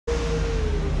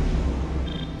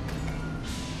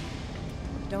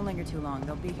Don't linger too long.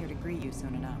 They'll be here to greet you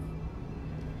soon enough.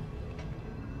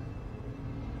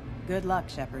 Good luck,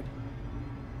 Shepard.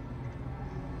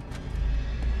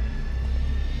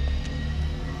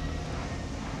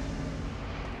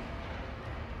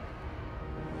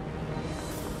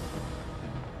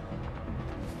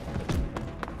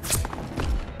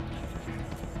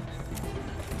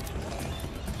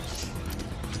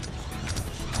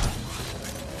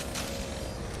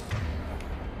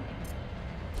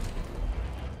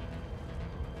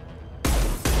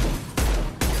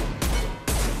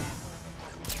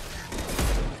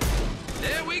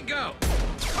 Go!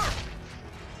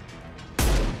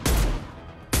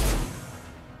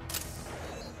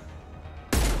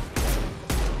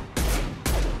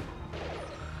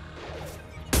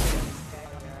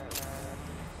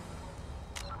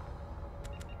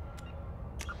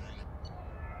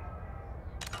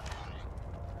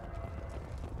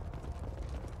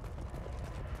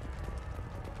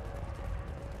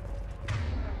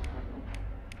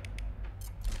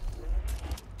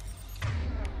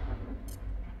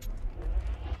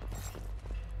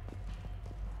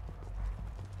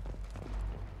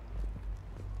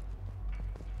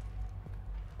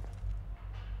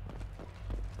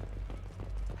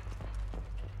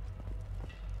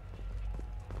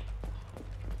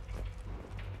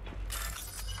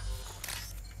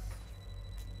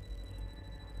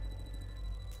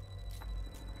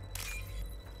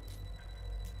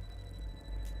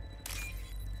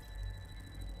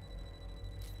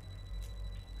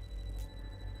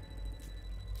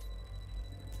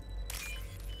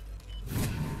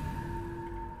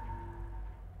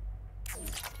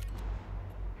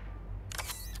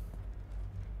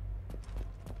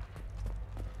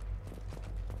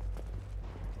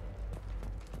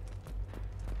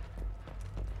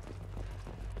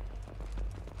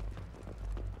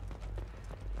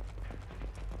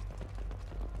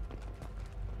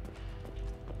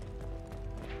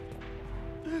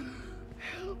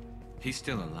 Help! He's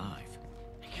still alive.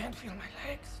 I can't feel my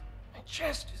legs. My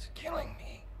chest is killing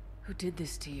me. Who did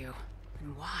this to you?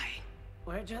 And why?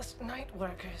 We're just night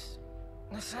workers.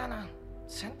 Nasana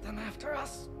sent them after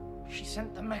us. She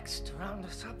sent the mechs to round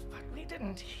us up, but we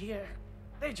didn't hear.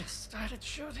 They just started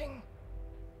shooting.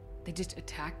 They just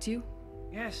attacked you?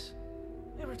 Yes.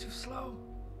 They were too slow.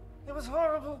 It was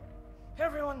horrible.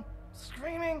 Everyone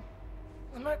screaming.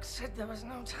 The mechs said there was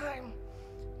no time.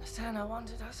 Nasana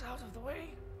wanted us out of the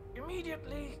way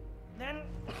immediately. Then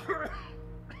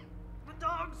the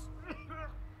dogs.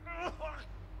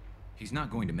 He's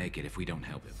not going to make it if we don't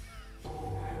help him.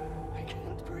 I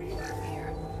can't breathe.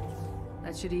 Here.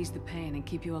 That should ease the pain and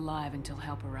keep you alive until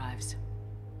help arrives.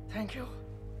 Thank you.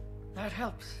 That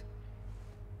helps.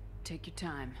 Take your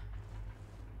time.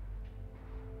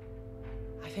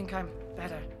 I think I'm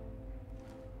better.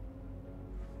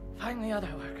 Find the other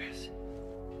workers.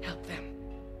 Help them.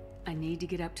 I need to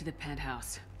get up to the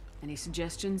penthouse. Any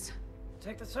suggestions?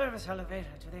 Take the service elevator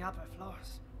to the upper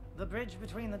floors. The bridge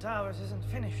between the towers isn't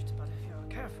finished, but if you're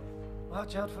careful,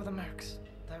 watch out for the mercs.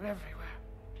 They're everywhere.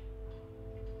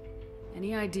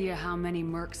 Any idea how many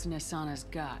mercs Nasana's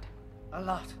got? A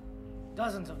lot.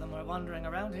 Dozens of them are wandering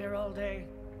around here all day.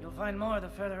 You'll find more the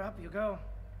further up you go.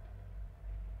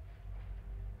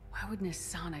 Why would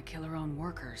Nasana kill her own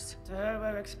workers? To her,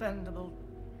 we're expendable.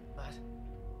 But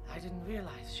I didn't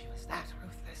realize she was that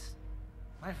ruthless.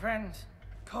 My friends,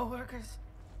 co-workers,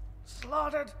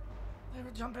 slaughtered. They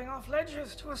were jumping off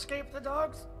ledges to escape the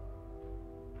dogs.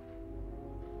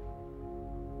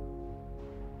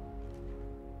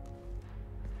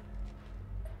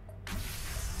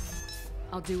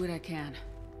 I'll do what I can.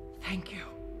 Thank you.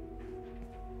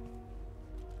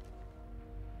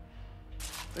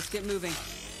 Let's get moving.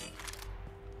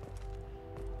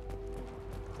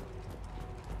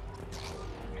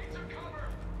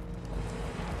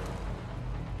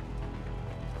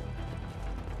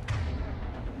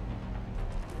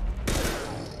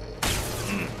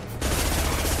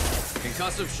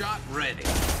 Concussive shot ready.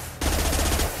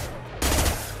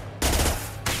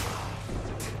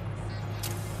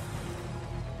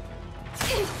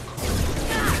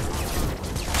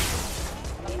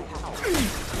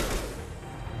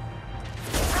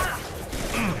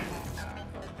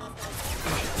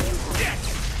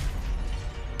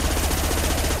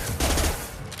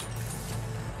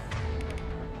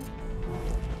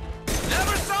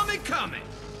 Never saw me coming.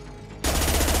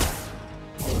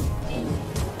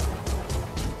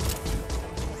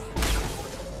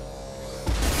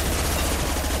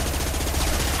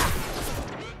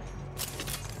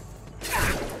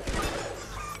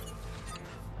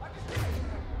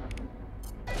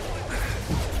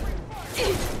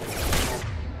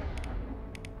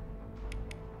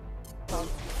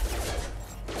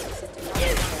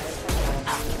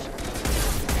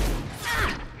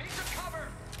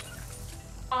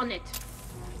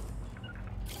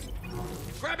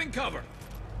 Grabbing cover!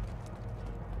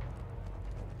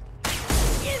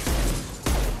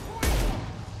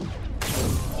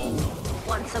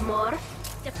 Want some more?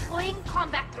 Deploying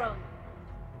combat drone.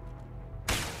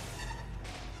 I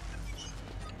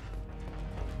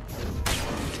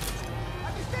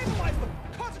can stabilize them!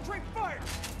 Concentrate fire!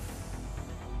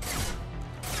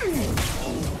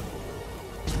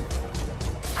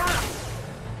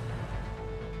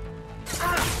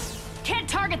 Can't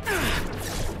target them!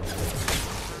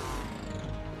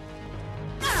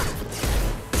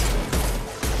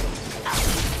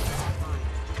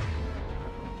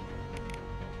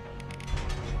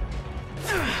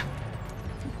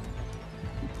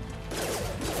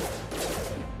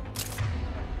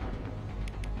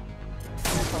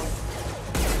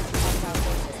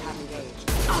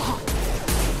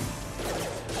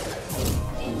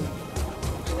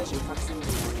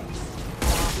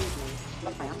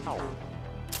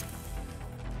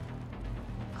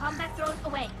 Combat drone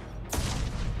away.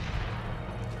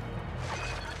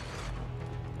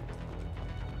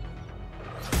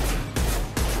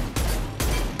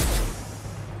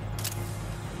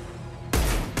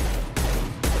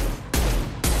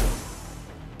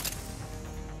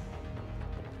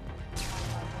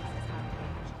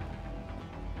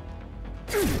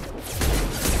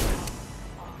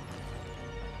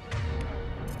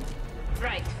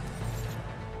 Right.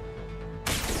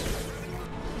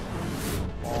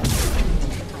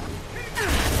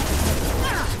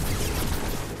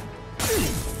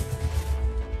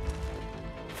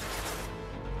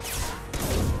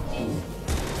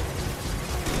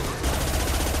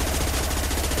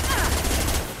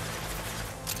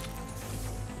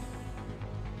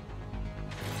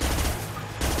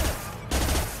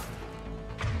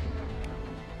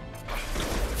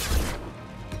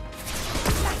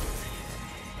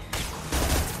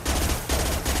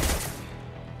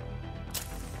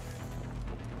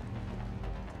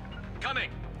 Coming!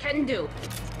 Can do.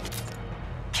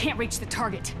 Can't reach the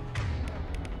target.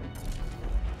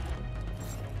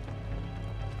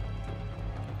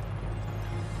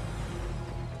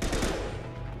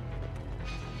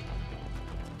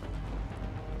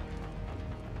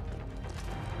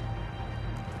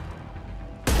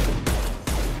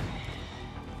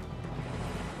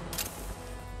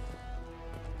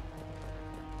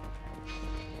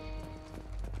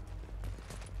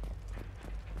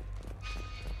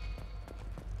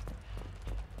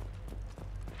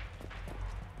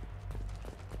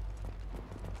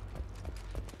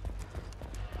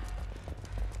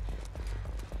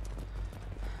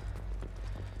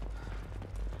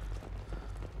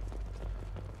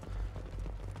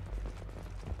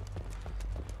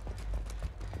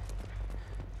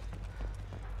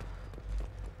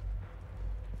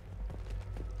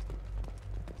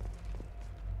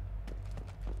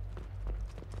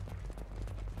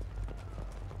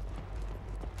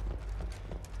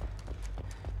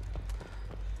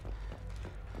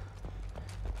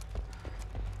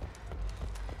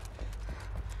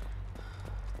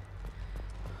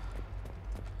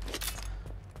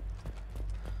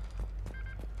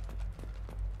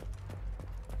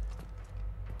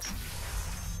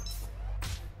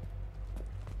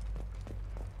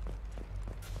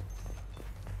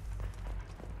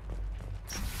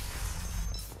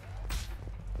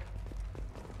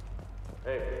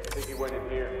 Hey, I think he went in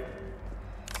here.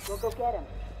 We'll go get him.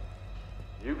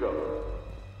 You go.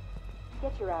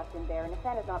 Get your ass in there, and if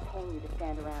Thane's not paying you to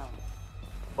stand around.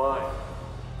 Fine.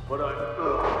 But I'm...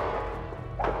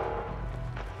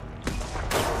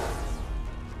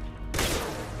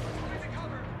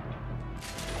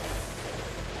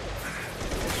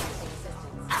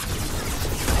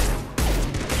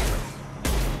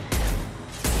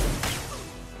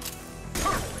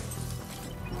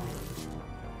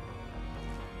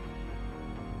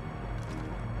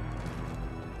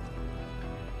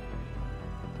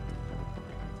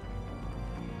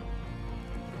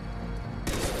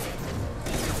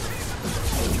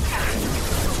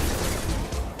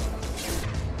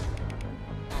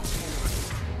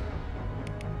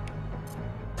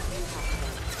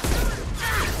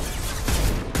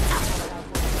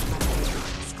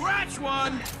 Scratch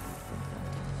one!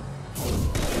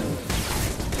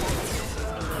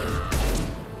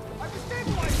 I can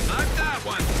stabilize them! Knock that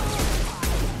one!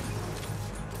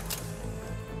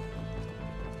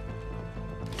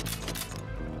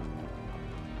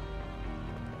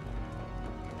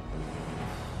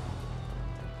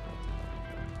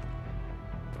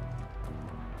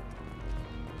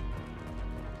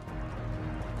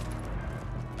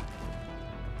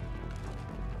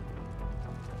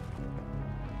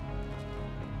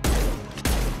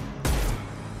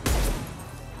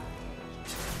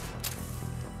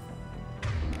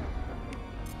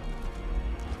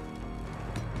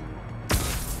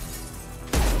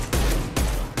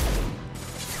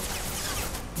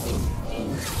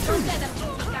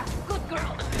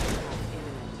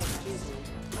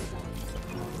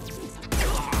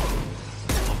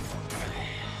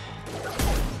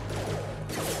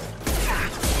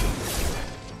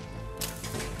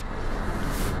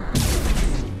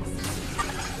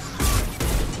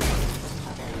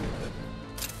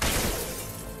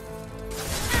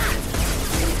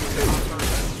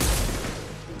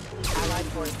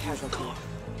 casualty.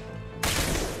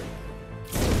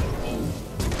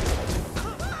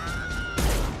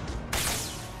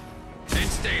 And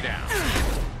stay down.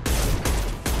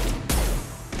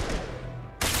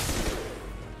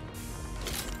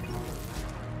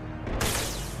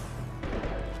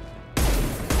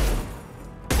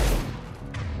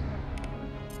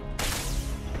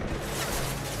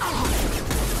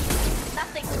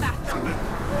 Nothing's faster.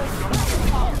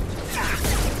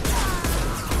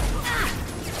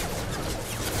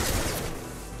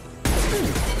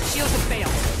 Shields have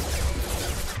failed.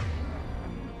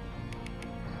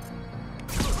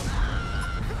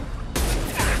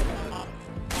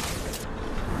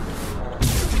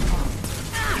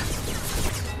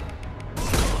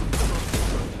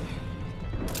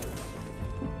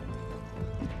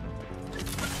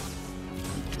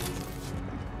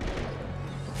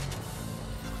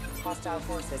 Hostile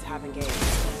forces have engaged.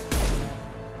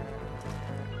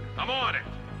 I'm on it.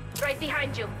 Right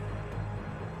behind you.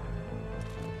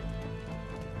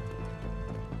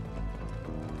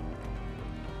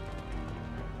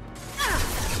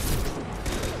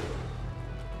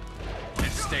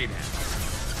 And stay down.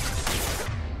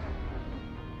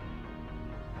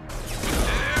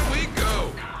 There we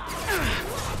go.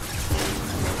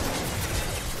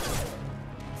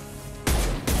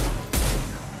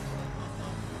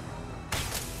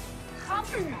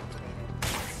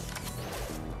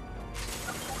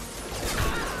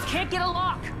 Can't get a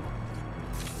lock.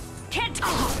 Can't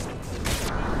talk.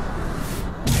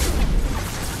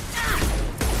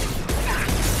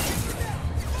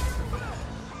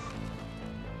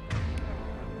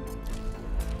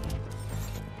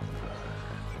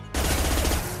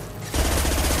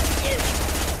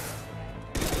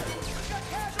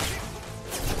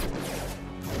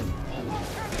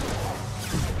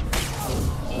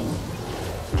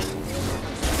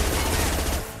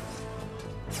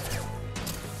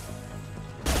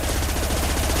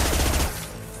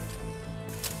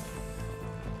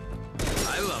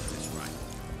 I love this rifle.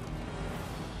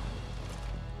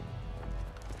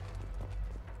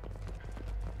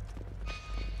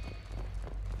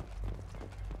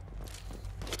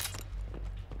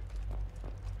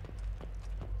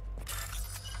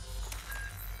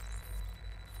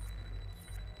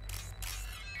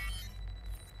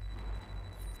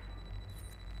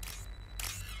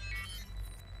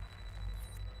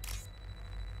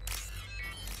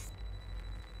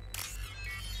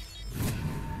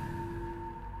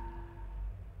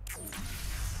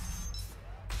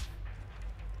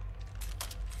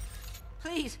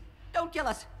 Please, don't kill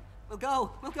us. We'll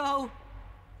go. We'll go.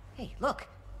 Hey, look.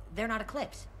 They're not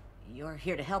Eclipse. You're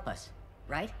here to help us,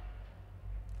 right?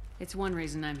 It's one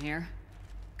reason I'm here.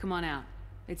 Come on out.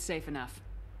 It's safe enough.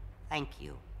 Thank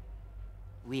you.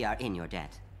 We are in your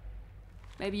debt.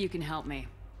 Maybe you can help me.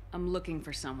 I'm looking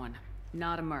for someone.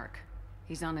 Not a merc.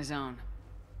 He's on his own.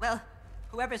 Well,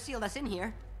 whoever sealed us in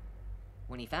here.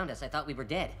 When he found us, I thought we were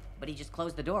dead, but he just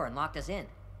closed the door and locked us in.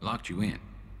 Locked you in.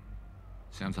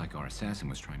 Sounds like our assassin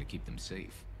was trying to keep them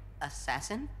safe.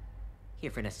 Assassin?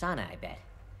 Here for Nasana, I bet.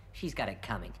 She's got it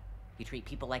coming. You treat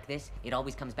people like this, it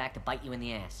always comes back to bite you in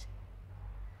the ass.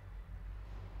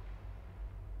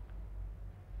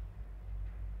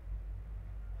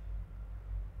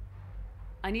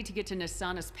 I need to get to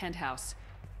Nasana's penthouse.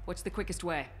 What's the quickest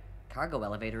way? Cargo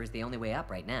elevator is the only way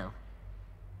up right now.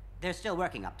 They're still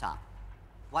working up top.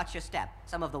 Watch your step.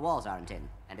 Some of the walls aren't in,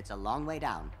 and it's a long way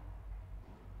down.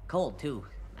 Cold, too.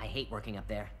 I hate working up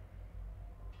there.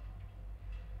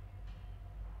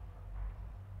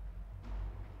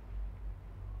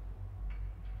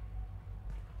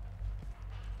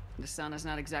 Nasana's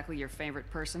not exactly your favorite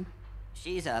person?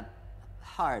 She's a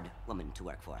hard woman to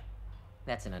work for.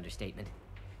 That's an understatement.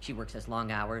 She works us long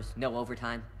hours, no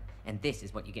overtime, and this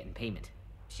is what you get in payment.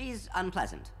 She's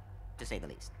unpleasant, to say the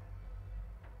least.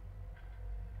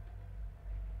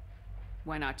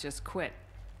 Why not just quit?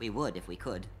 We would if we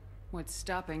could. What's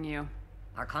stopping you?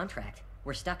 Our contract.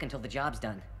 We're stuck until the job's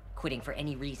done. Quitting for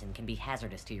any reason can be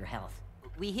hazardous to your health.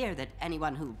 We hear that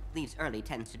anyone who leaves early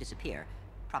tends to disappear.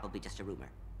 Probably just a rumor.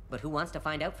 But who wants to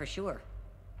find out for sure?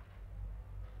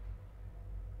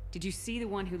 Did you see the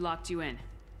one who locked you in?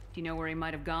 Do you know where he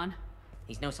might have gone?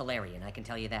 He's no Solarian, I can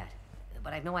tell you that.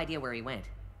 But I've no idea where he went.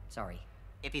 Sorry.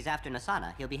 If he's after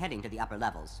Nasana, he'll be heading to the upper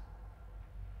levels.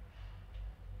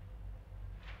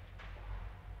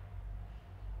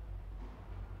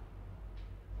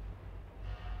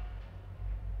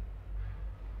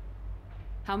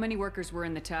 How many workers were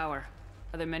in the tower?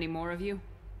 Are there many more of you?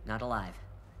 Not alive.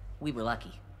 We were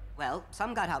lucky. Well,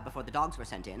 some got out before the dogs were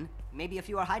sent in. Maybe a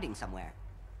few are hiding somewhere.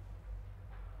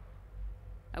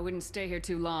 I wouldn't stay here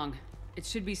too long. It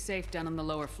should be safe down on the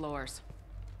lower floors.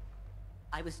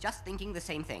 I was just thinking the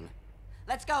same thing.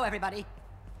 Let's go, everybody!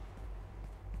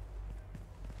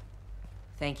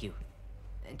 Thank you.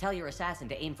 And tell your assassin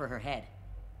to aim for her head.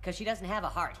 Because she doesn't have a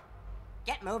heart.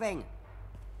 Get moving!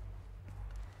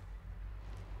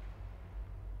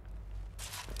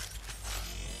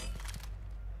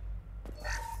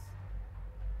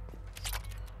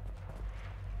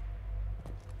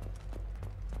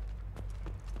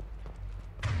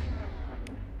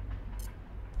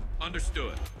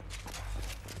 Understood.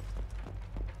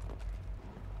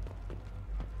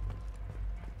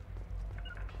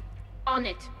 On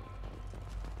it.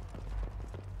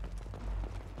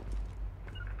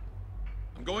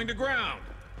 I'm going to ground.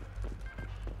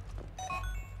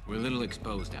 We're a little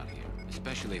exposed out here,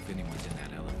 especially if anyone's in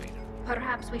that elevator.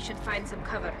 Perhaps we should find some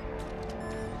cover.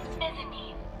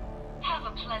 Mezzanine. Have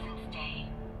a pleasant stay.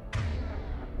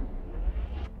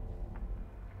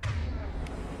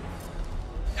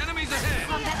 Enemies ahead!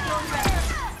 Combat drone ready.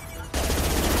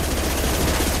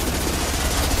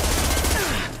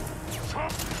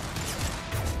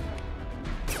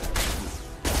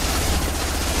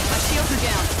 My shields are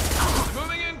down.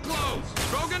 Moving in close!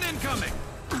 Rogan incoming!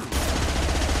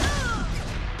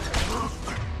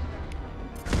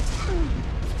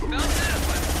 Found that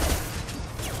one!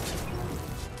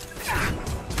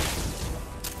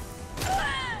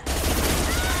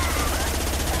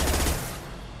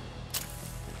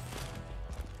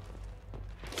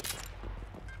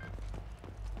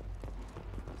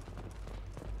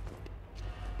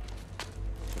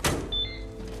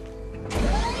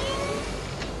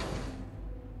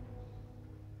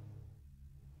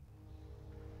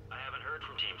 I haven't heard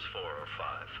from teams 4 or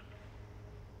 5.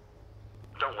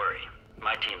 Don't worry,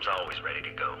 my team's always ready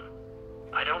to go.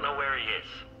 I don't know where he is.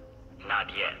 Not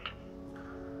yet.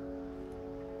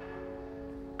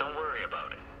 Don't worry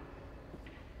about it.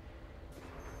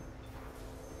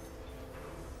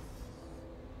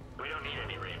 We don't need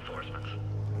any reinforcements.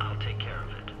 I'll take care of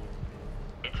it.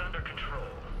 It's under control.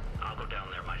 I'll go down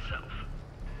there myself.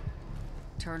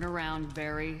 Turn around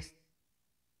very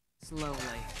slowly.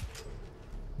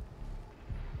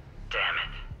 Damn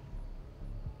it.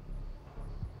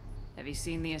 Have you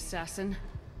seen the assassin?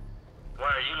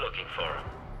 Why are you looking for him?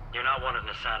 You're not one of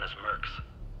Nisana's mercs.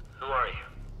 Who are you?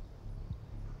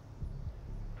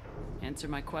 Answer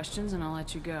my questions and I'll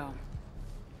let you go.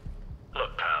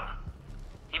 Look, pal.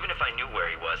 Even if I knew where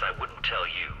he was, I wouldn't tell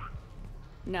you.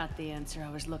 Not the answer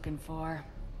I was looking for.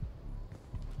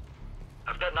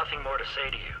 I've got nothing more to say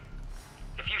to you.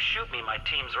 If you shoot me, my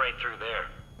team's right through there.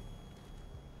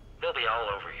 They'll be all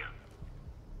over you.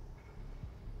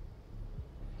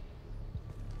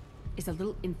 Is a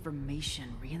little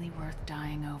information really worth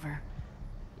dying over?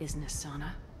 Is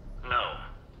Nisana? No.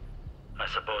 I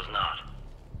suppose not.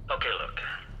 Okay, look.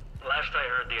 Last I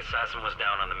heard, the assassin was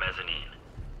down on the mezzanine.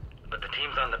 But the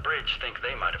teams on the bridge think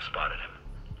they might have spotted him.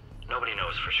 Nobody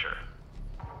knows for sure.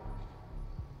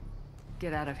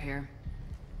 Get out of here.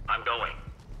 I'm going.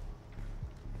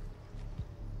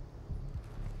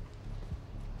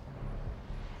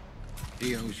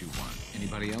 He owes you one.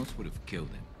 Anybody else would have killed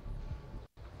him.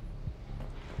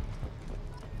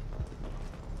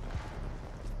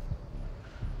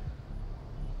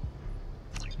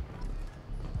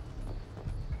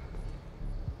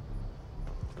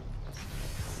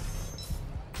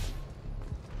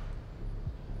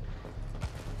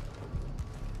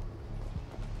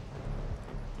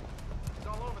 He's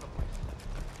all over the place.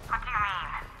 What do you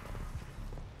mean?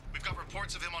 We've got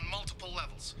reports of him on multiple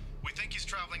levels. We think he's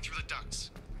traveling through the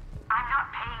ducts. I'm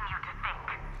not paying you to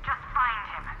think. Just find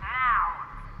him, now.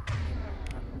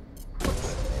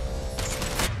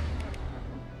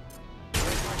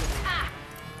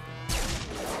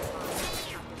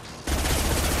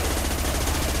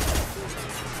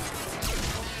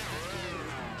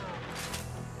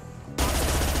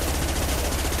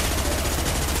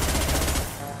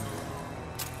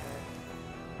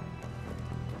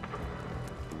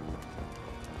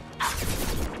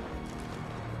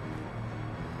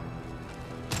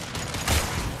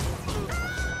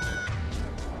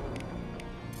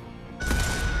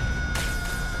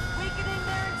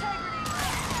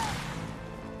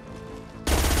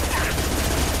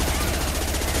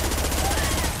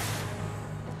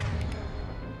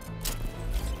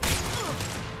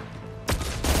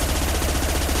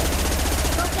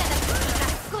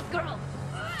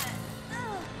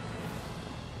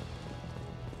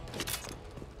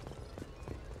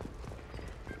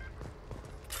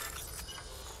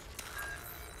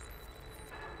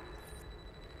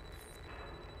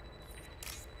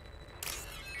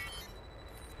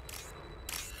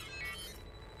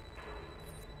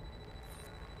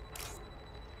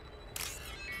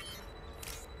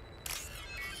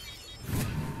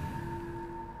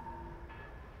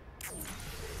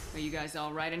 you guys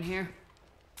all right in here?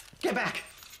 Get back!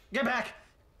 Get back!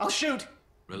 I'll shoot!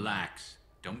 Relax.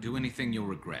 Don't do anything you'll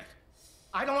regret.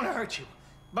 I don't want to hurt you,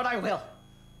 but I will.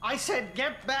 I said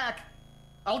get back!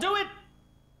 I'll do it!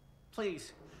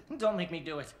 Please, don't make me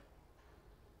do it.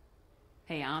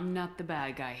 Hey, I'm not the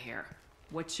bad guy here.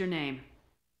 What's your name?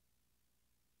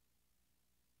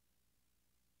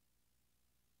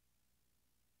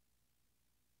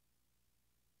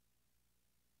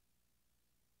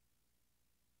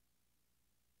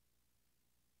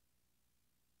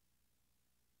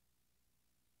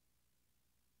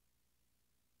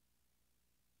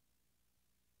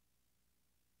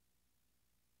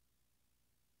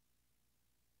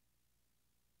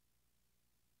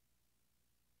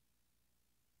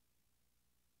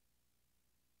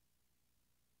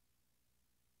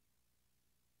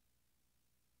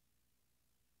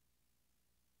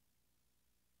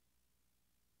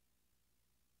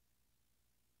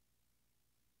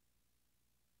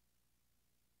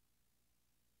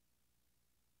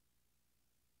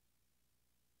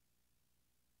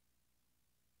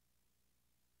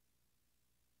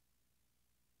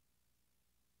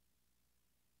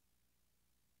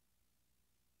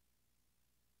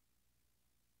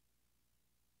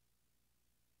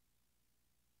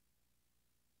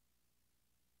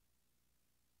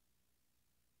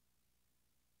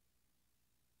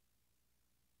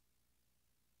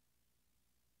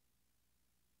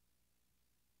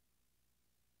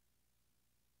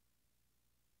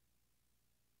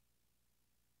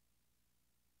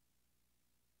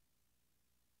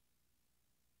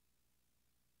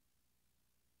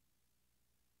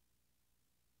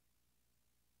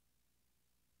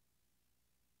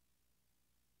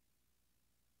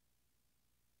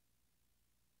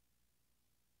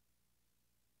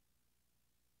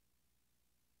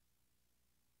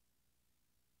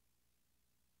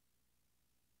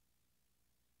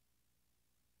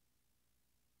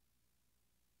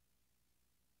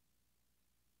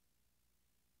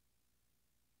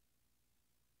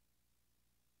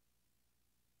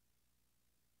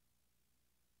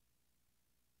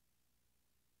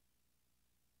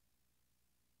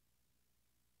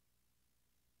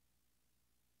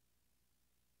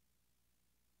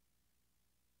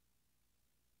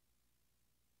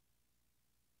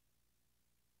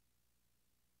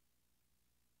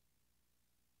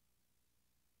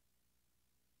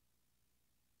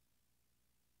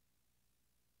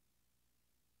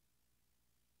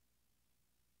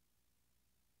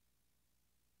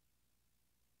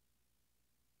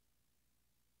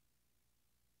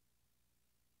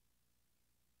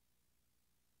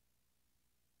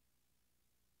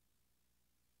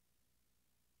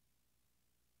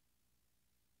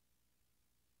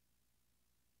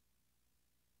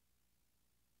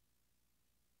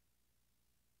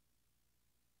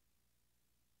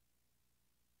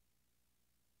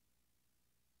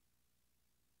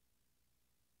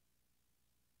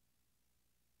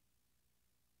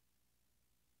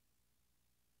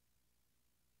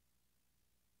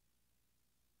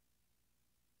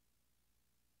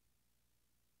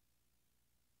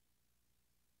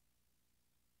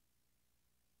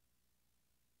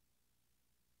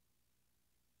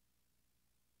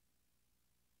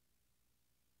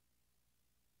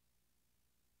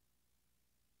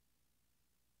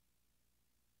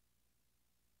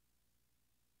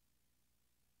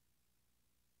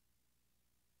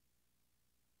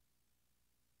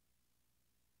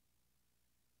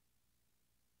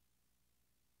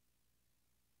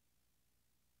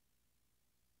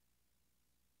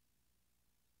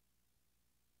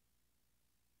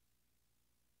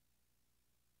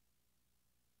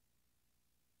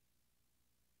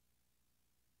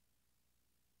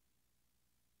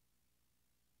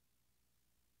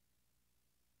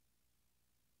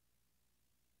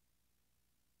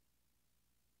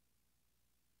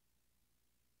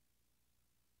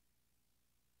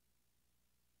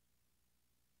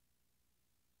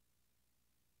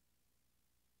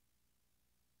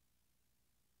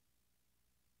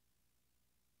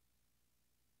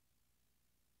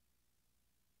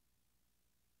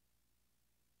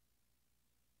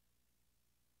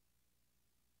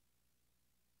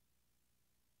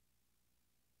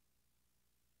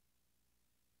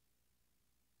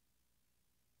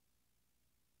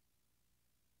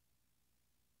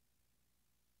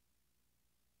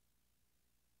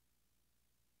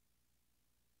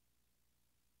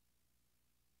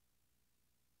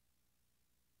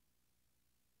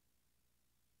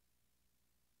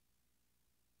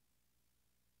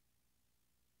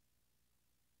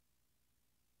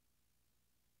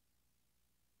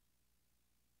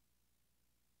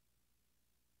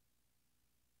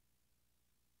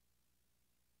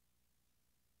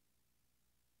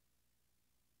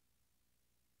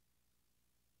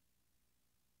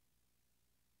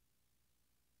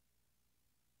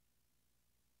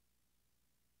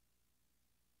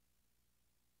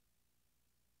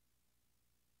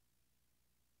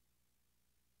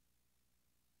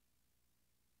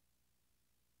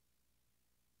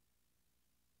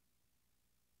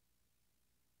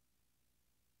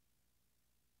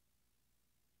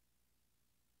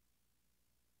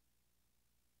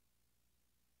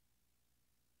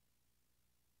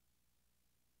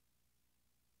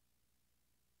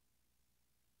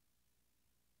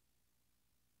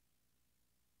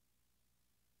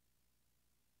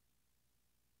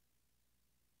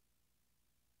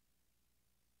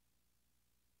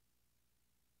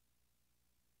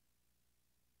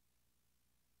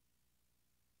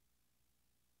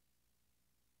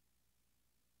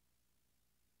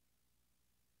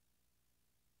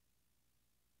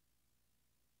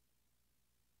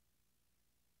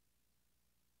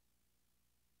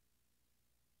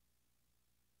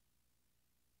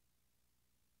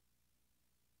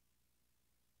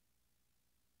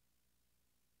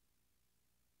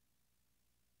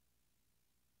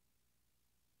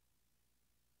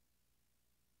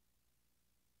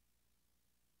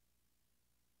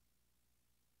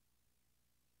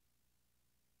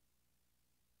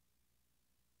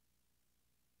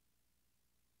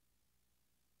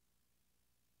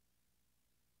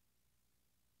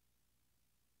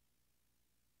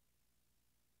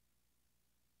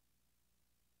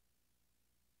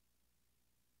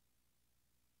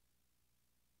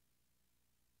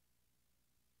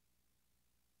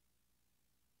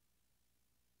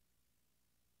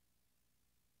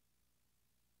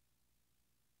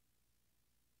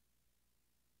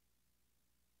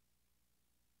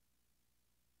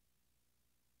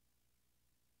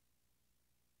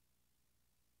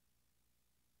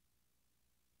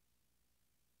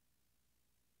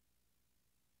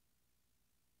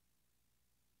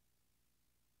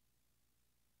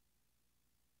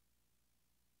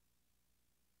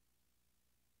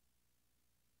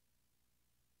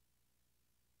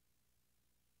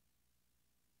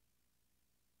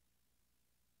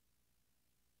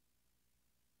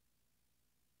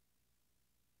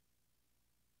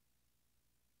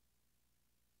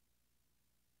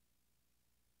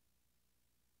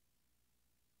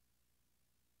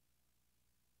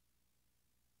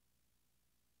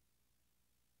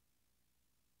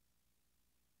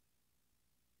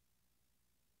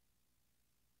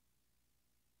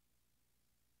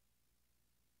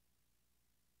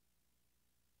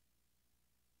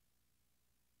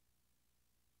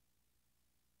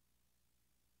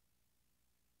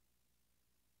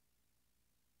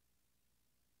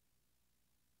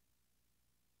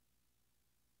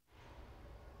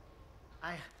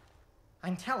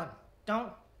 I'm Talon.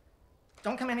 Don't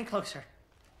come any closer.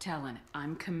 Talon,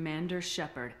 I'm Commander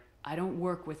Shepard. I don't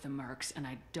work with the mercs, and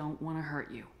I don't want to hurt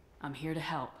you. I'm here to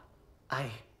help.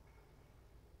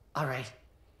 All right.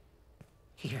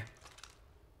 Here.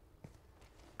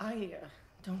 I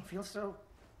don't feel so...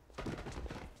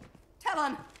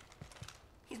 Talon!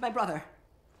 He's my brother.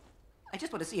 I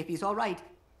just want to see if he's all right.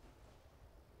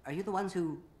 Are you the ones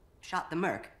who shot the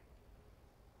merc?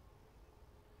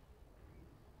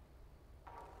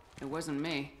 It wasn't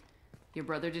me. Your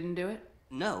brother didn't do it?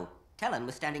 No. Talon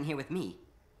was standing here with me.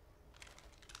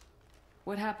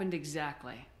 What happened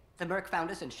exactly? The merc found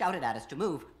us and shouted at us to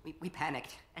move. We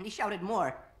panicked, and he shouted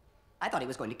more. I thought he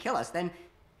was going to kill us, then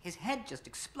his head just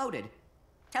exploded.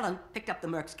 Talon picked up the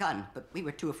merc's gun, but we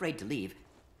were too afraid to leave.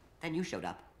 Then you showed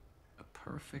up. A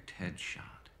perfect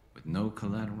headshot with no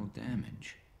collateral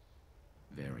damage.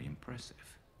 Very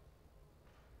impressive.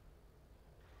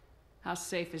 How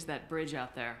safe is that bridge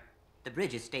out there? The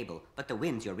bridge is stable, but the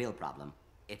wind's your real problem.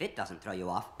 If it doesn't throw you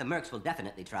off, the mercs will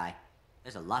definitely try.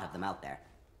 There's a lot of them out there.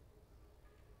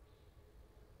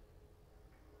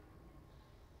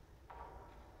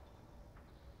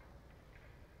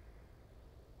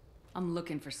 I'm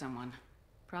looking for someone.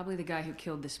 Probably the guy who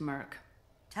killed this merc.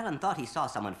 Talon thought he saw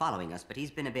someone following us, but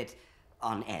he's been a bit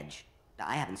on edge.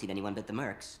 I haven't seen anyone but the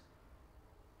mercs.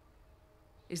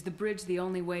 Is the bridge the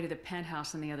only way to the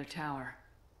penthouse in the other tower?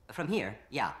 From here,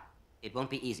 yeah. It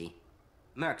won't be easy.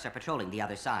 Mercs are patrolling the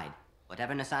other side.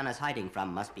 Whatever Nasana's hiding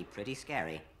from must be pretty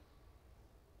scary.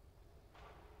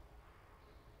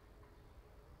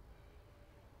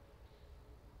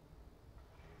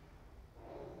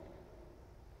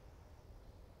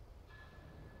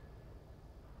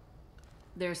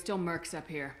 There are still mercs up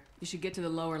here. You should get to the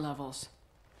lower levels.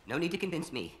 No need to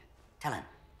convince me. Talon,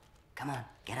 come on,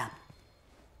 get up.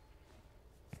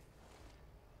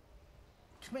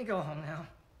 Can we go home now?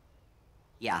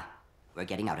 Yeah, we're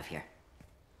getting out of here.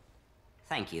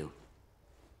 Thank you.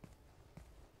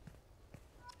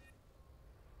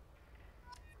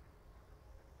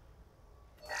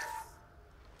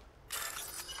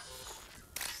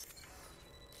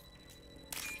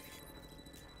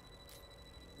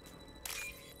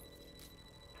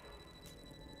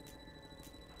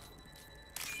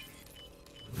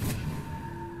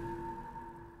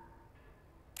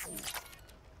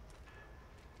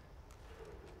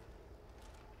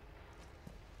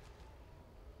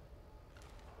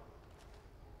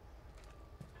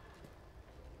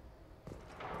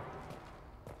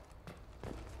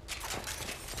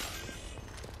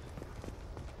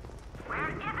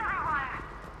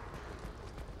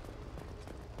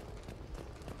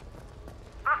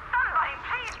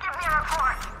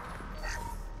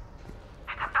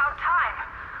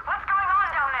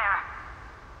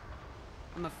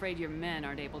 I'm afraid your men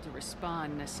aren't able to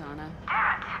respond, Nasana.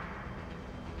 Damn it!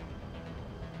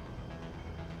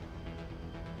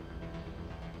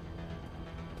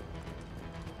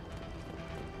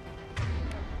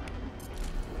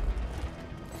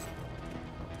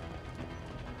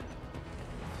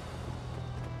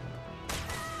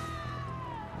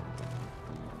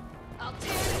 I'll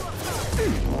tear you apart!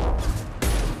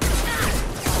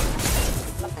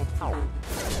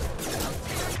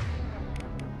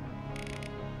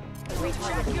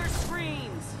 Check your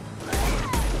screens!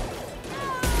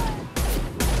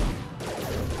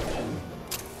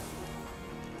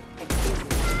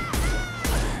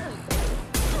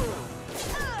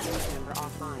 Number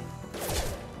offline.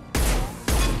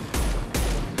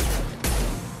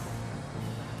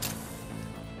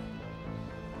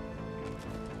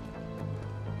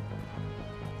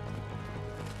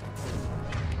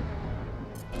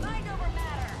 Mind over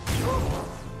matter!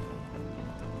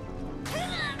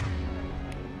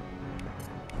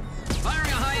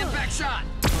 Firing a high-impact shot!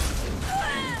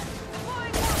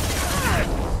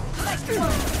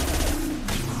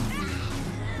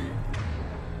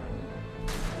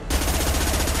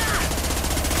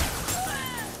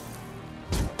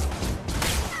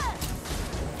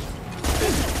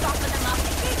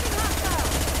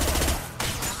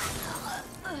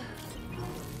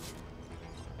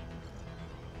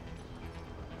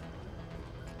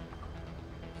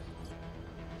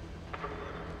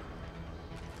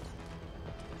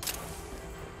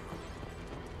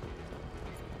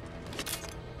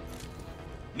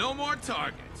 No more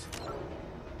targets.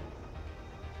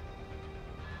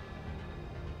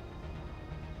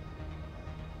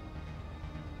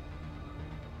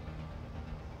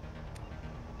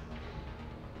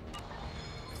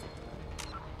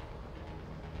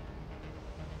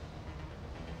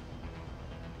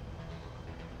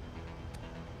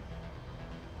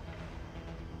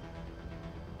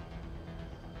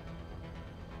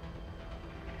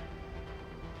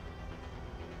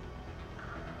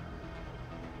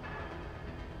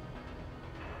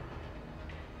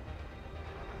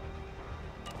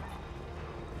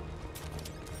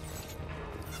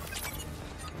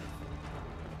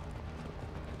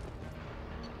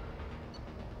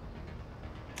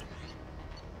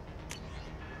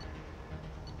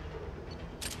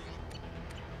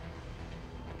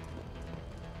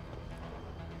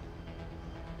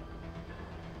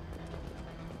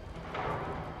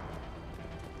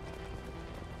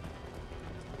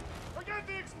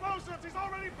 explosives! He's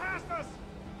already past us!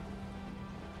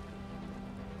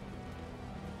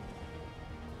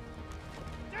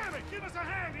 Damn it! Give us a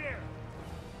hand here!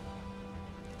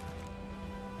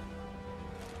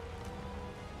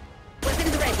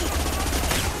 Weapons ready.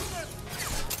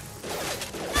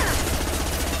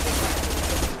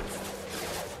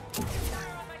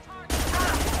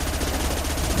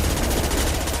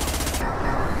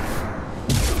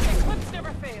 Eclipse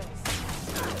never fails.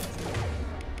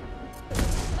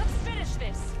 Let's finish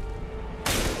this.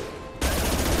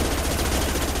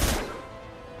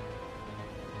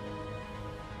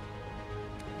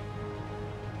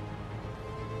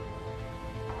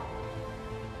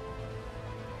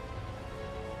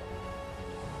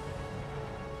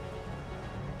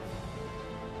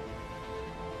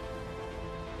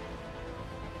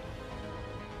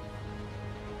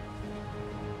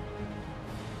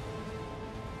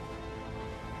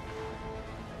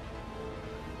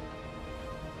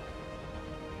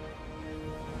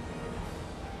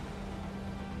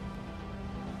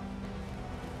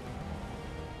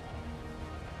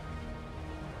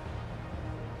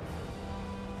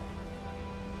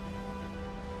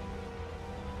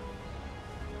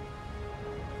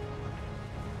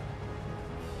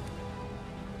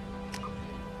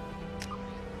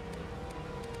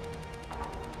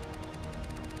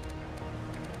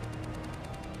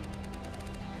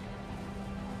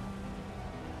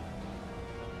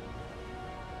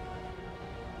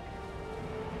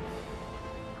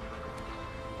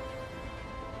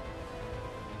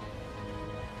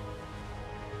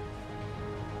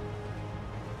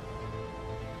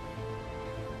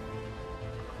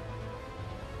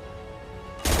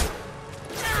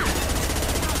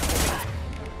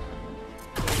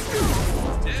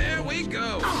 There we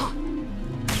go!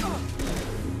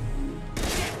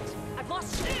 I've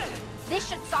lost you. This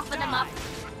should soften him up.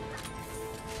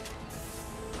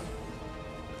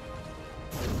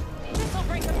 This'll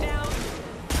break him down.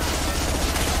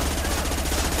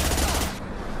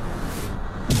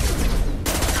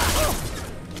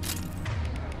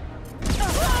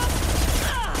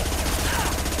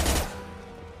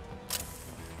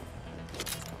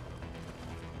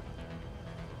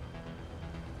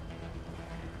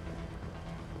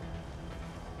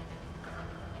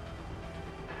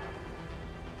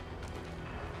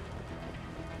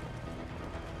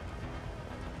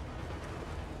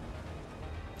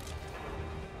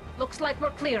 Looks like we're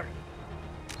clear.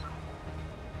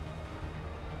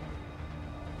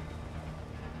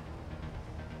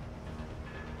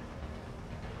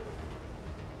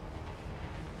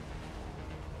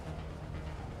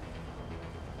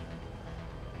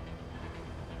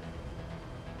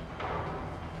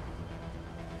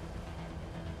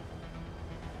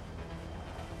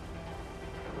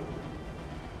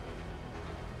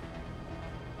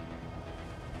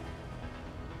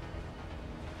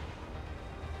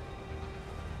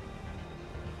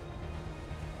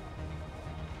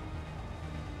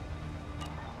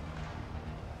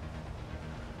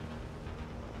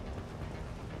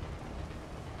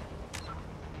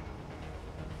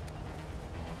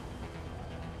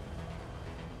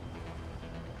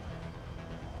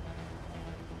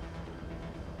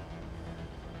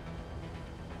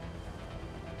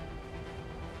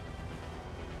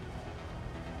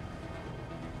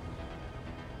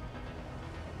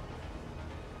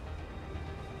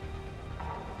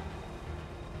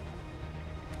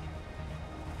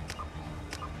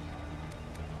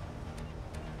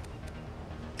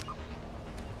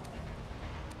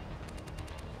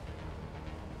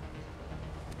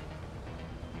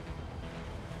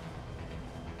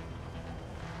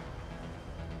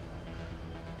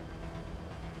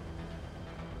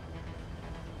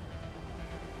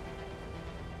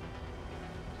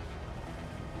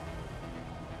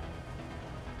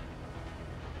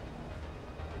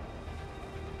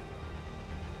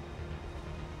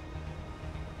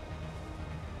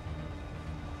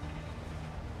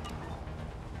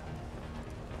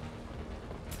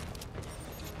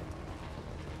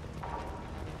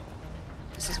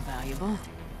 This is valuable.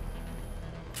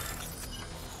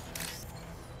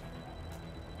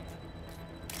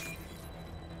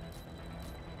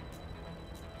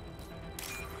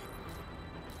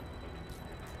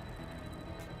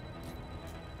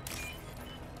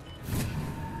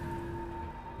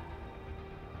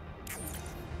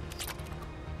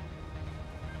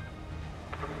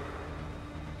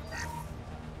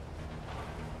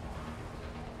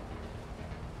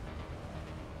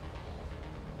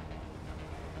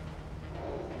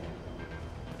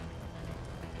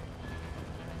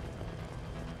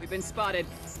 We've been spotted.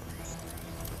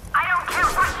 I don't care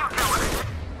what you do.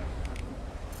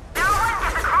 No one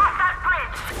gets across that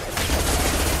bridge.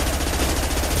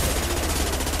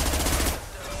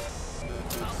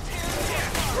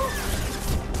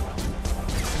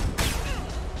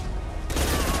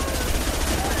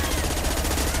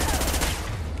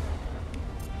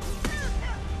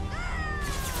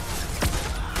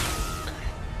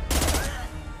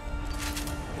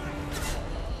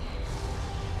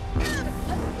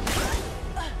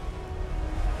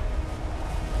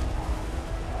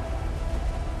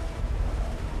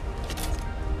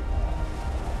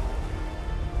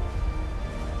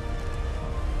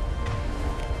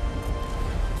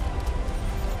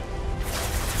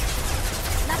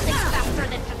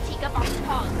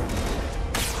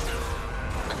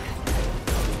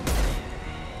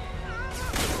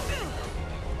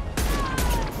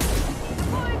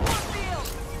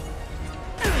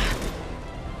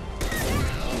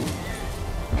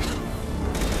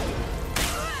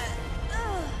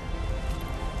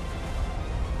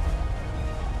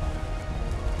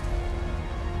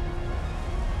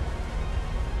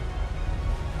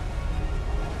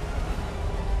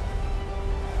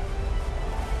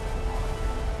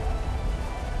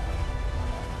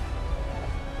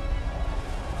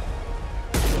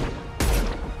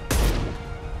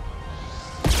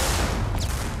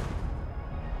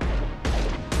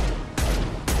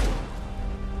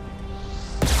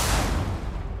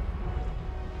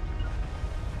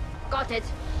 Got it.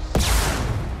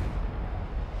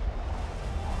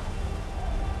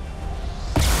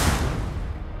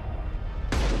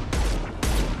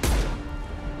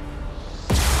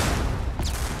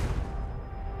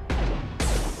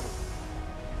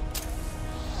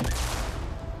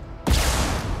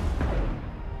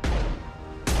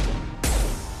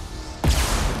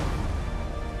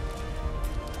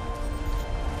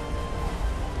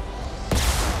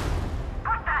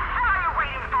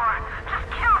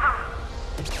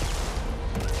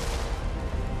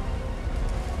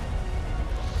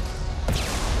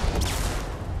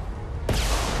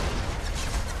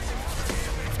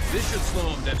 This should slow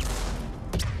him down.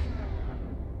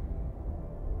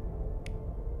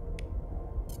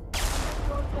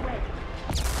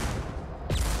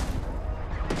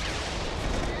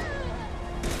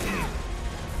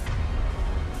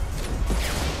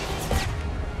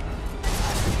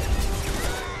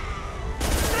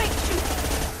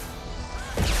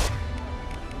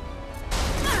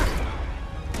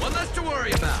 One less to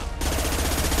worry about.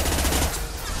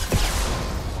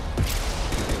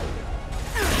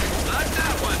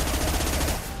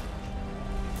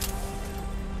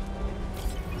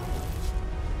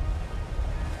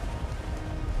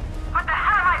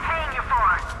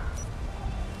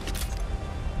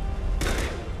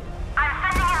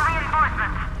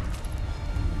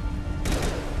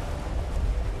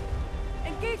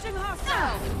 Engaging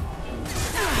hostile!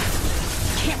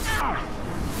 Keep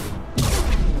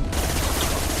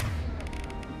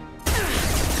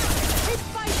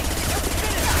fighting! Let's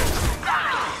finish it!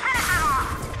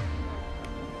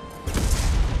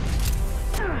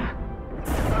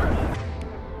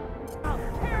 I'll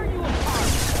tear you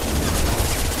apart!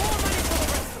 More money for the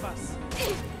rest of us!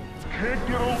 Can't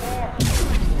get over!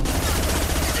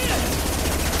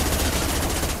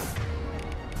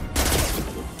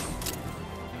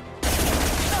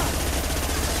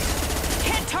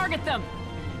 Target them!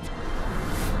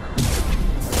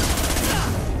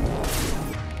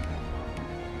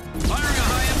 Firing a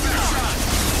high-impact shot!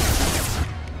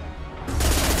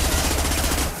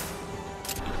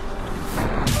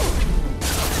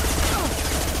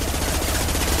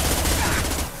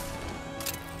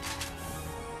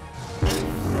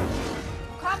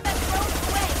 Combat drones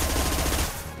away!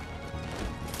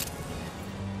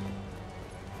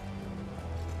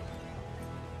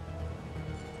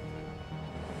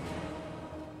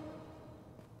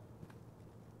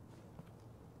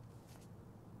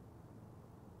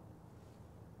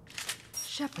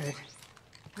 Shepard,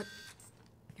 but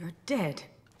you're dead.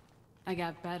 I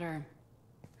got better.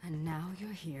 And now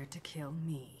you're here to kill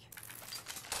me.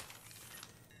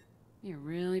 You're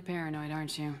really paranoid,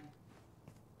 aren't you?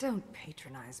 Don't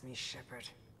patronize me, Shepard.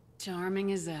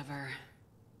 Charming as ever.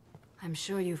 I'm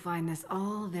sure you find this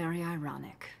all very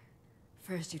ironic.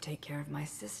 First you take care of my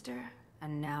sister,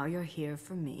 and now you're here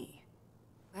for me.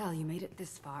 Well, you made it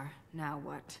this far. Now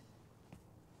what?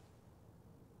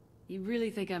 You really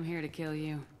think I'm here to kill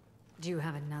you? Do you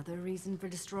have another reason for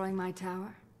destroying my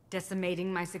tower?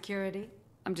 Decimating my security?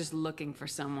 I'm just looking for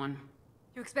someone.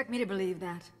 You expect me to believe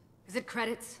that? Is it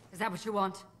credits? Is that what you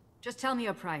want? Just tell me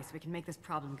a price. We can make this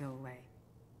problem go away.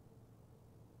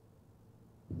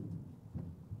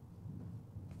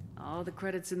 All the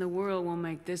credits in the world won't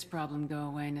make this problem go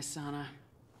away, Nasana.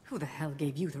 Who the hell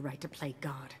gave you the right to play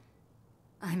God?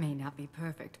 I may not be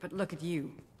perfect, but look at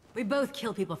you. We both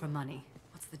kill people for money.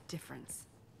 What's the difference?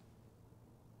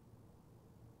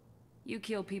 You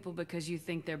kill people because you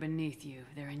think they're beneath you.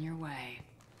 They're in your way.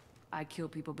 I kill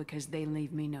people because they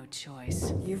leave me no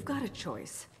choice. You've got a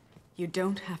choice. You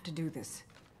don't have to do this.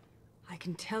 I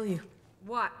can tell you.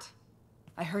 What?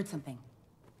 I heard something.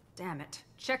 Damn it.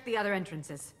 Check the other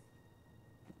entrances.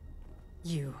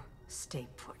 You stay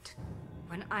put.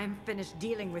 When I'm finished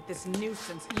dealing with this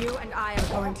nuisance, you and I are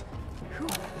going to...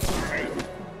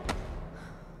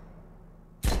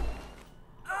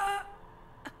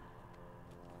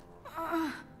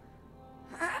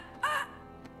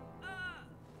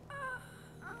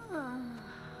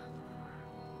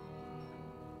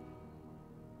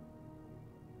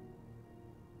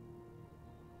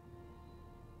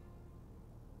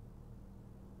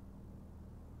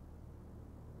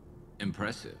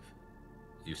 Impressive.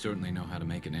 You certainly know how to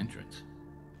make an entrance.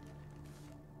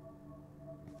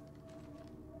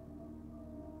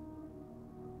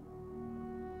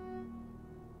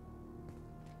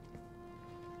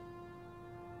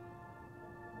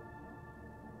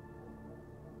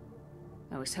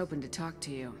 I was hoping to talk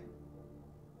to you.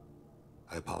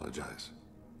 I apologize,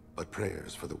 but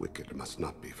prayers for the wicked must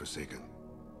not be forsaken.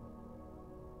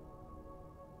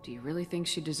 Do you really think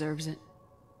she deserves it?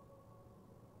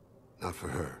 Not for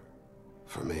her.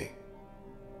 For me.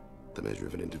 The measure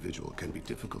of an individual can be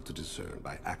difficult to discern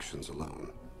by actions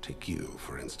alone. Take you,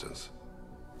 for instance.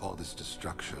 All this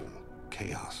destruction,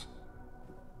 chaos.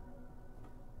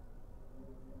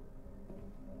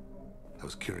 I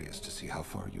was curious to see how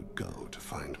far you'd go to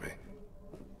find me.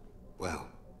 Well,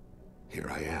 here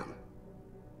I am.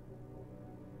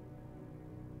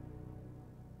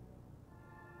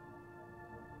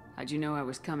 How'd you know I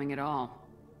was coming at all?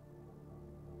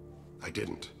 I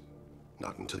didn't.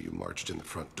 Not until you marched in the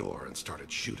front door and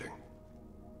started shooting.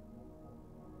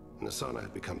 Nasana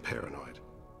had become paranoid.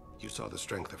 You saw the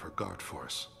strength of her guard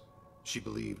force. She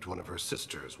believed one of her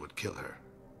sisters would kill her.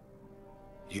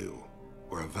 You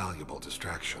were a valuable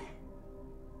distraction.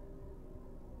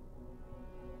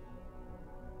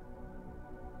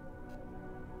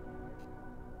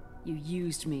 You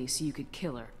used me so you could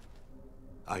kill her.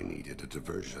 I needed a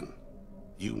diversion.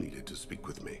 You needed to speak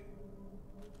with me.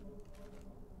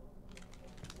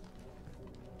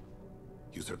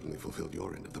 You certainly fulfilled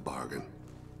your end of the bargain.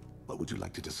 What would you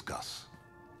like to discuss?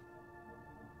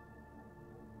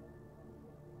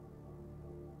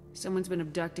 Someone's been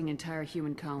abducting entire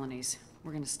human colonies.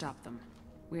 We're gonna stop them.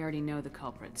 We already know the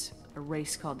culprits. A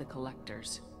race called the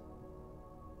Collectors.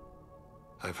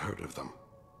 I've heard of them.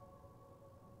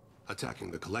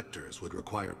 Attacking the Collectors would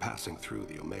require passing through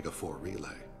the Omega-4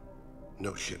 relay.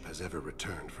 No ship has ever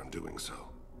returned from doing so.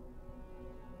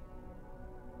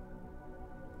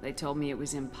 They told me it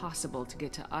was impossible to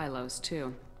get to Ilos,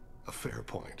 too. A fair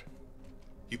point.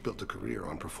 You built a career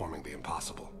on performing the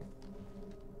impossible.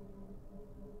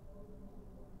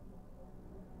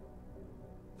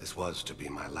 This was to be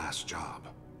my last job.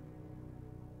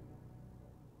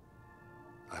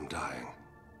 I'm dying.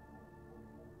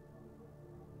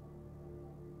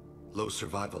 Low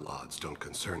survival odds don't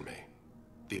concern me.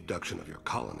 The abduction of your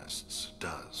colonists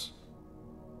does.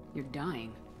 You're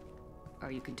dying.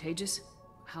 Are you contagious?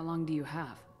 How long do you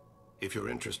have? If you're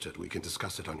interested, we can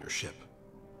discuss it on your ship.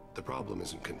 The problem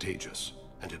isn't contagious,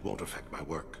 and it won't affect my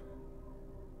work.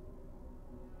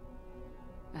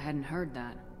 I hadn't heard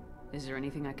that. Is there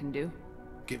anything I can do?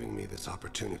 Giving me this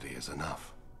opportunity is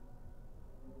enough.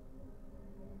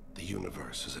 The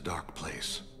universe is a dark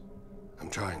place. I'm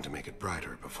trying to make it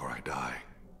brighter before I die.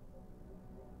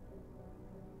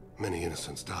 Many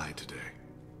innocents died today.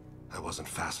 I wasn't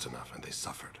fast enough and they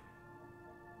suffered.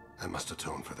 I must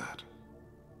atone for that.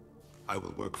 I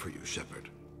will work for you, Shepard.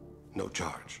 No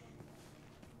charge.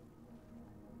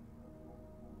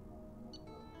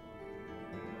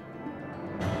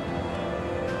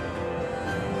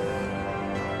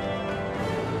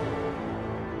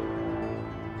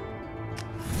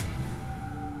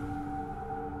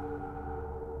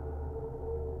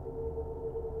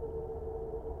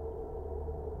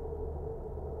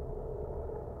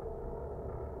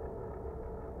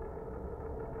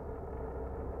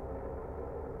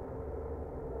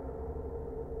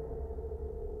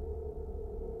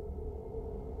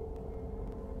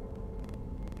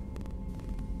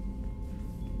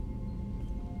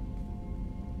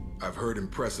 I've heard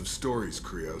impressive stories,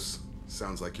 Krios.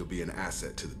 Sounds like you'll be an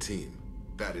asset to the team.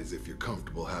 That is, if you're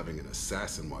comfortable having an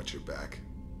assassin watch your back.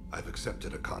 I've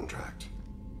accepted a contract.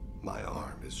 My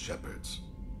arm is Shepard's.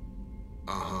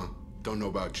 Uh-huh. Don't know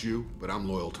about you, but I'm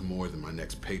loyal to more than my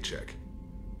next paycheck.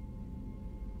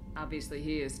 Obviously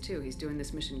he is too. He's doing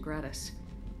this mission gratis.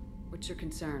 What's your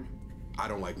concern? I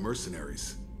don't like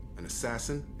mercenaries. An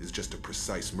assassin is just a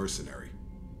precise mercenary.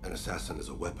 An assassin is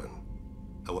a weapon.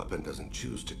 A weapon doesn't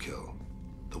choose to kill.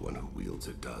 The one who wields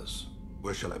it does.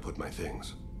 Where shall I put my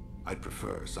things? I'd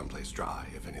prefer someplace dry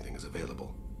if anything is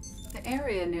available. The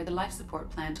area near the life support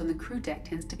plant on the crew deck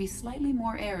tends to be slightly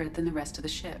more arid than the rest of the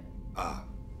ship. Ah,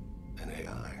 an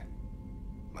AI.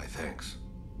 My thanks.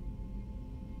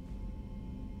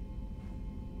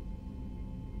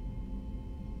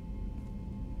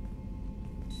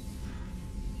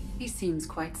 He seems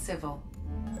quite civil.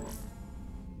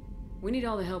 We need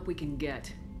all the help we can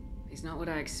get. He's not what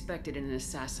I expected in an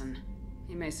assassin.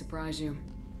 He may surprise you.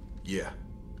 Yeah,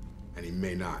 and he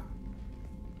may not.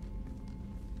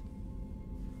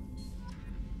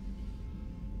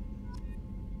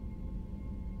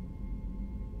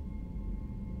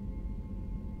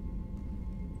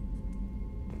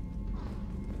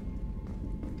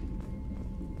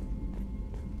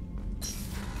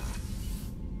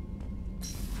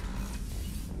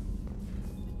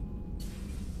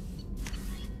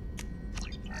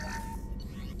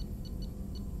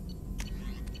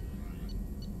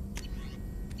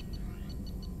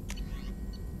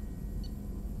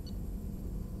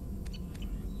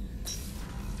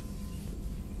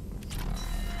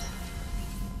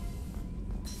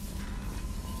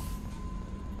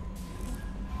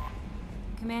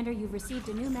 Commander, you've received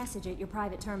a new message at your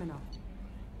private terminal.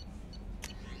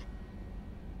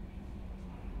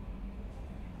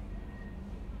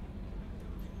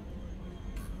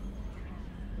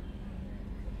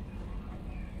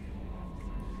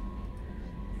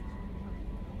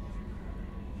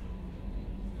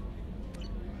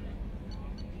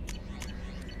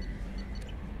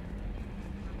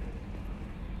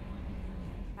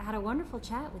 I had a wonderful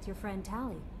chat with your friend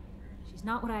Tally. She's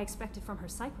not what I expected from her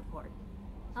psych report.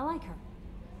 I like her.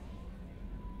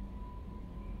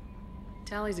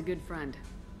 Tally's a good friend.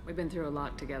 We've been through a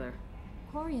lot together.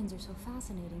 Quarians are so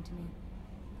fascinating to me,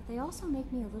 but they also make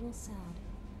me a little sad.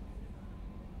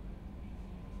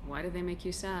 Why do they make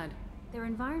you sad? Their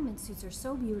environment suits are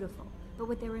so beautiful, but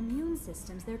with their immune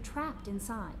systems, they're trapped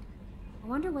inside. I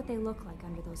wonder what they look like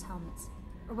under those helmets,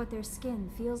 or what their skin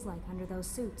feels like under those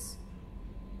suits.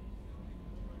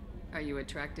 Are you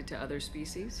attracted to other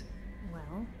species?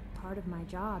 Well, part of my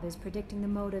job is predicting the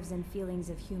motives and feelings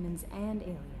of humans and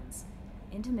aliens.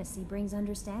 Intimacy brings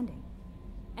understanding.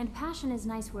 And passion is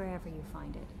nice wherever you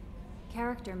find it.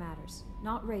 Character matters,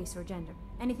 not race or gender.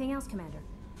 Anything else, Commander?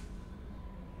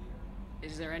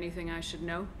 Is there anything I should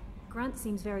know? Grunt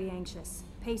seems very anxious,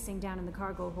 pacing down in the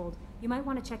cargo hold. You might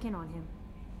want to check in on him.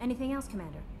 Anything else,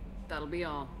 Commander? That'll be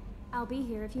all. I'll be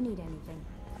here if you need anything.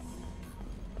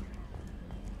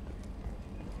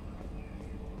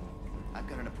 I've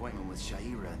got an appointment with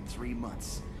Shaira in 3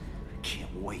 months. I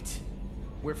can't wait.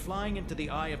 We're flying into the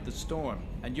eye of the storm,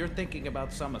 and you're thinking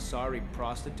about some Asari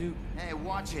prostitute? Hey,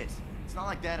 watch it. It's not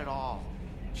like that at all.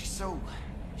 She's...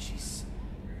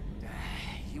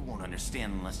 You won't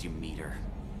understand unless you meet her.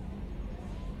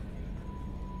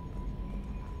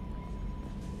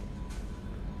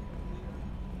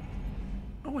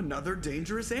 Oh, another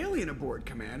dangerous alien aboard,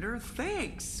 Commander.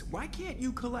 Thanks. Why can't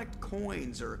you collect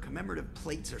coins or commemorative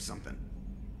plates or something?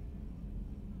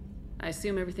 I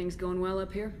assume everything's going well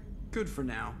up here? Good for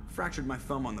now. Fractured my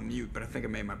thumb on the mute, but I think I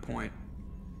made my point.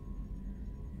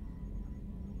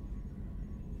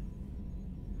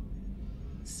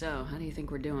 So, how do you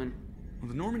think we're doing? Well,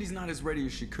 the Normandy's not as ready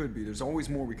as she could be. There's always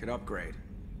more we could upgrade.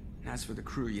 And as for the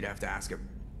crew, you'd have to ask a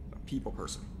people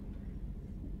person.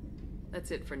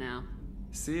 That's it for now.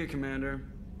 See you, Commander.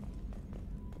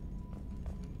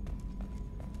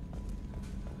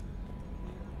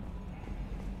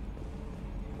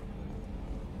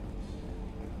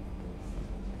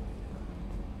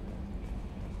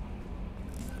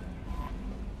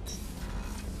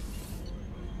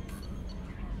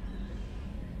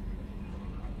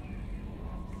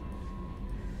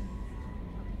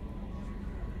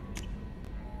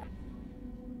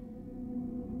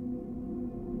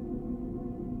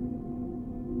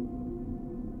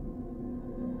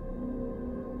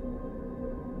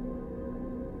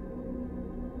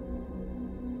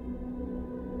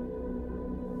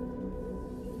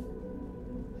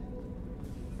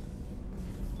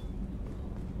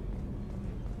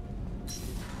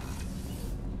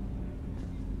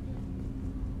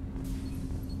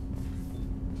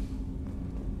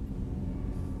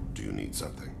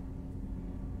 Something.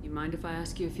 You mind if I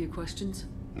ask you a few questions?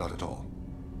 Not at all.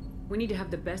 We need to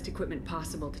have the best equipment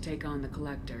possible to take on the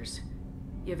collectors.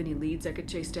 You have any leads I could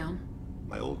chase down?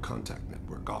 My old contact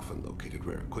network often located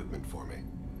rare equipment for me.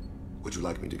 Would you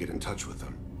like me to get in touch with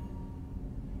them?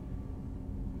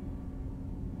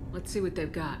 Let's see what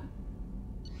they've got.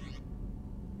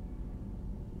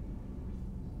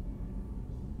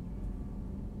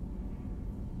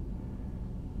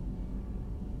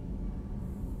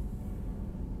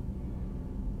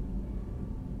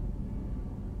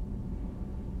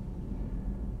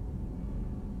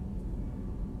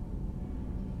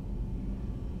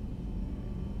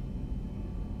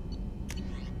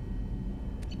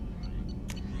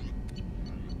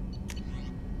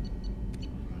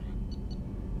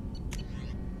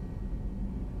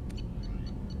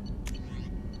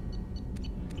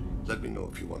 Let me know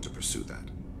if you want to pursue that.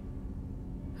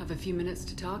 Have a few minutes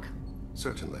to talk?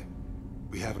 Certainly.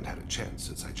 We haven't had a chance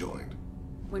since I joined.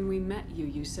 When we met you,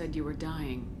 you said you were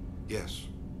dying. Yes.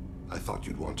 I thought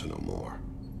you'd want to know more.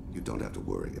 You don't have to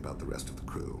worry about the rest of the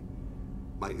crew.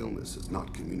 My illness is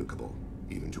not communicable,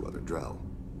 even to other Drell.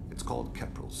 It's called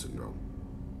Keprel syndrome.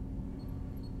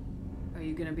 Are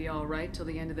you gonna be all right till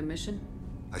the end of the mission?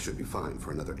 I should be fine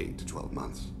for another 8 to 12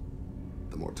 months.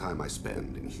 The more time I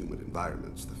spend in human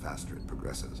environments, the faster it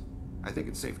progresses. I think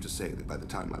it's safe to say that by the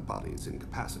time my body is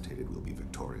incapacitated, we'll be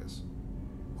victorious.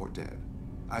 Or dead.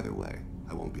 Either way,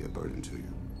 I won't be a burden to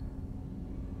you.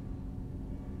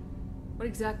 What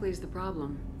exactly is the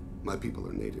problem? My people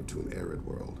are native to an arid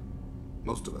world.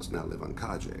 Most of us now live on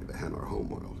Kaje, the Hanar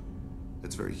homeworld.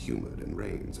 It's very humid and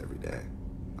rains every day.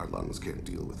 Our lungs can't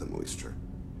deal with the moisture.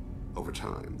 Over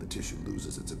time, the tissue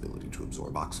loses its ability to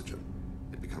absorb oxygen.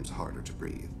 It becomes harder to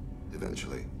breathe.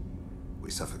 Eventually,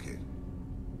 we suffocate.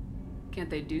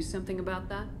 Can't they do something about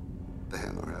that? The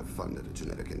Hammer have funded a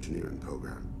genetic engineering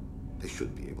program. They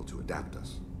should be able to adapt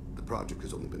us. The project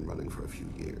has only been running for a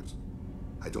few years.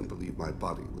 I don't believe my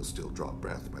body will still draw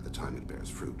breath by the time it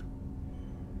bears fruit.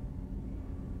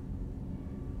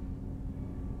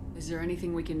 Is there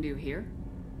anything we can do here?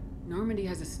 Normandy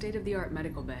has a state-of-the-art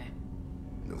medical bay.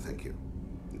 No, thank you.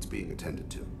 It's being attended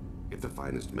to. If the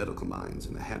finest medical minds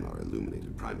in the Hanar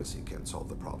illuminated primacy can't solve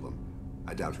the problem,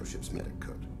 I doubt your ship's medic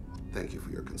could. Thank you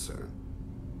for your concern.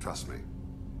 Trust me,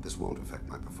 this won't affect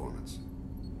my performance.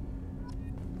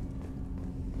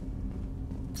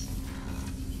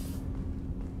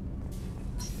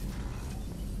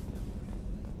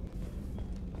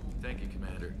 Thank you,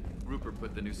 Commander. Rupert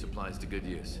put the new supplies to good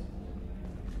use.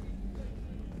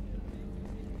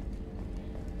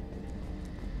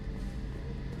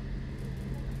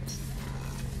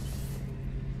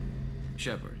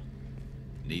 Shepard,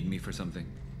 need me for something?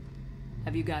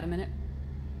 Have you got a minute?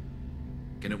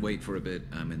 Can it wait for a bit?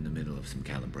 I'm in the middle of some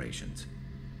calibrations.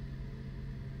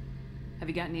 Have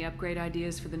you got any upgrade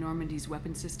ideas for the Normandy's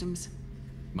weapon systems?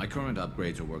 My current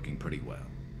upgrades are working pretty well.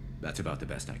 That's about the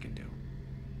best I can do.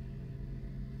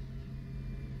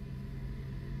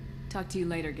 Talk to you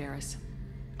later, Garrus.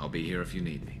 I'll be here if you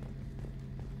need me.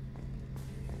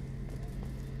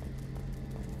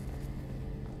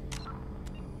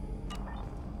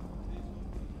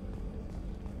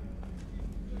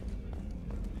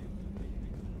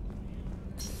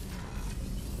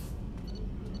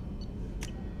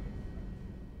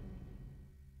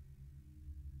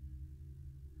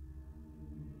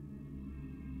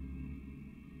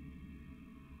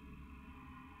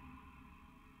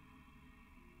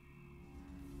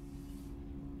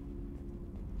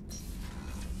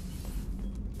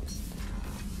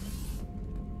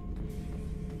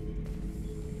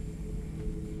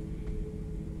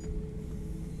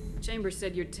 Chambers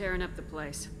said you're tearing up the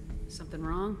place. Something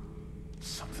wrong?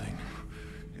 Something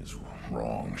is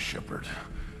wrong, Shepard.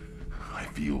 I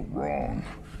feel wrong.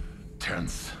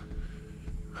 Tense.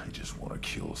 I just want to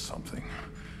kill something.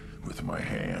 With my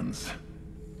hands.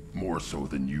 More so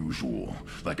than usual.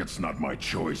 Like it's not my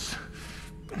choice.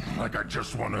 Like I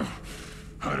just want to...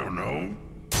 I don't know.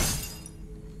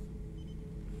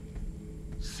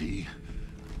 See?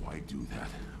 Why do that?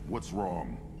 What's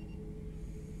wrong?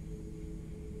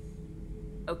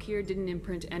 Okeer didn't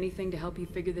imprint anything to help you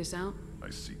figure this out? I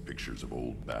see pictures of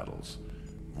old battles.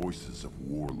 Voices of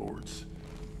warlords.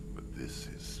 But this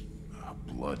is a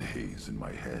blood haze in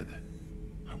my head.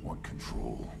 I want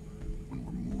control. When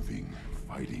we're moving,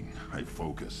 fighting, I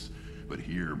focus. But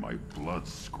here my blood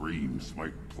screams, my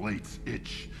plates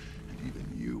itch, and even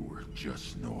you are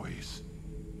just noise.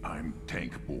 I'm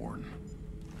tank-born.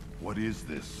 What is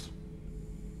this?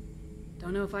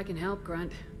 Don't know if I can help,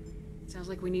 Grunt. Sounds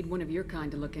like we need one of your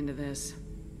kind to look into this.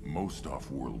 Most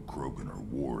off-world Krogan are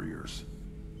warriors.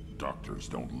 Doctors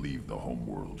don't leave the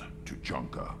homeworld to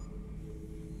Junka.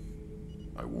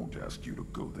 I won't ask you to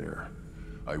go there.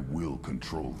 I will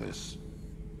control this.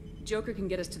 Joker can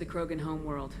get us to the Krogan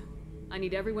homeworld. I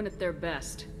need everyone at their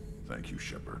best. Thank you,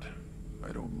 Shepard.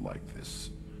 I don't like this.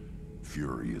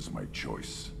 Fury is my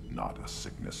choice, not a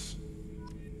sickness.